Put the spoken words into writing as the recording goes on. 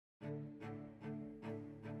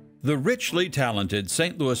The richly talented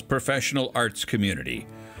St. Louis professional arts community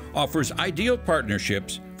offers ideal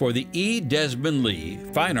partnerships for the E. Desmond Lee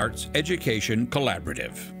Fine Arts Education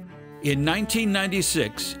Collaborative. In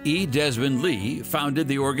 1996, E. Desmond Lee founded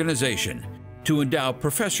the organization to endow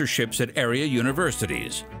professorships at area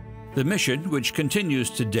universities. The mission, which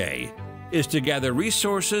continues today, is to gather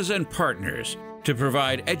resources and partners to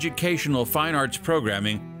provide educational fine arts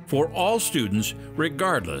programming for all students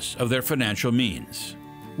regardless of their financial means.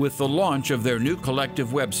 With the launch of their new collective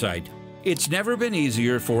website, it's never been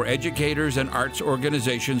easier for educators and arts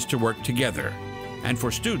organizations to work together and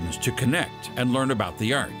for students to connect and learn about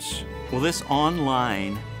the arts. Well, this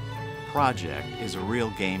online project is a real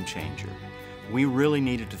game changer. We really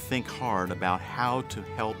needed to think hard about how to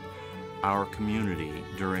help our community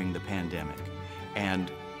during the pandemic. And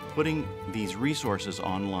putting these resources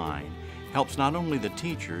online helps not only the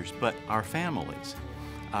teachers, but our families.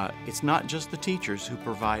 It's not just the teachers who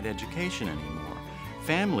provide education anymore.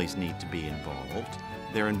 Families need to be involved.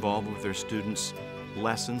 They're involved with their students'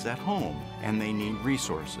 lessons at home, and they need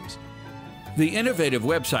resources. The innovative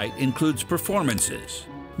website includes performances,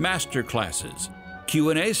 master classes,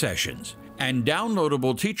 Q&A sessions, and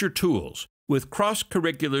downloadable teacher tools with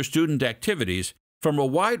cross-curricular student activities from a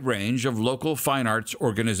wide range of local fine arts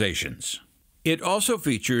organizations. It also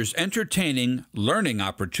features entertaining learning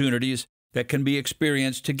opportunities that can be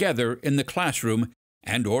experienced together in the classroom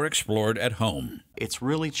and/or explored at home. It's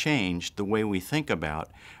really changed the way we think about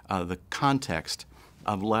the context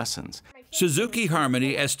of lessons. Suzuki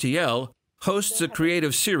Harmony STL hosts a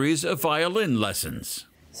creative series of violin lessons.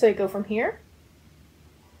 So I go from here,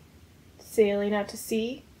 sailing out to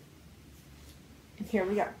sea, and here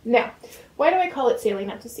we are. Now, why do I call it sailing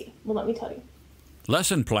out to sea? Well, let me tell you.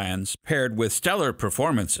 Lesson plans paired with stellar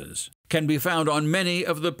performances can be found on many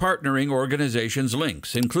of the partnering organizations'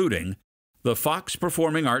 links, including the Fox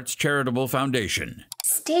Performing Arts Charitable Foundation.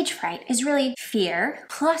 Stage fright is really fear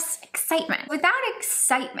plus excitement. Without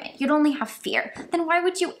excitement, you'd only have fear. Then why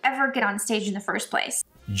would you ever get on stage in the first place?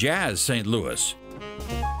 Jazz St. Louis,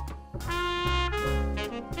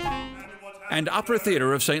 and Opera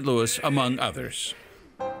Theater of St. Louis, among others.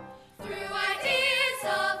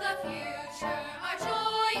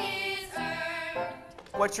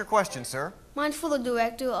 What's your question, sir? Mine's for the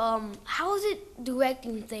director. How is it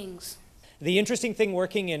directing things? The interesting thing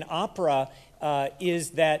working in opera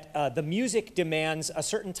is that the music demands a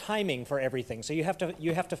certain timing for everything. So you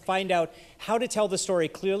have to find out how to tell the story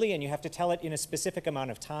clearly, and you have to tell it in a specific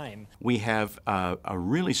amount of time. We have a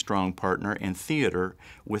really strong partner in theater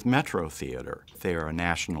with Metro Theater. They're a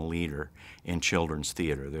national leader in children's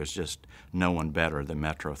theater. There's just no one better than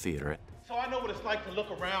Metro Theater. So I know what it's like to look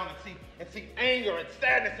around and see anger and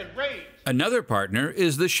sadness and rage. Another partner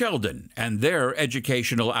is the Sheldon and their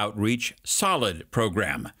educational outreach SOLID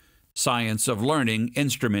program, Science of Learning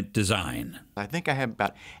Instrument Design. I think I have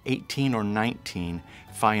about 18 or 19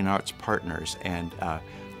 fine arts partners, and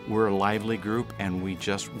we're a lively group, and we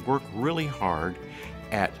just work really hard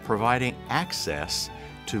at providing access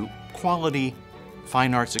to quality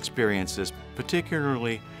fine arts experiences,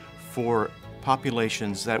 particularly for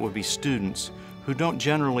populations that would be students who don't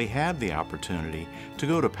generally have the opportunity to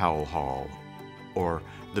go to Powell Hall or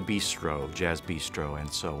the Bistro, Jazz Bistro,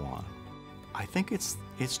 and so on. I think it's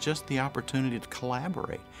just the opportunity to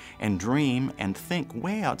collaborate and dream and think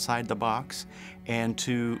way outside the box and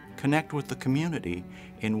to connect with the community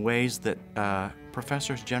in ways that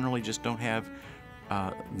professors generally just don't have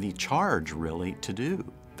the charge really to do.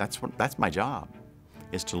 That's my job,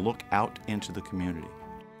 is to look out into the community.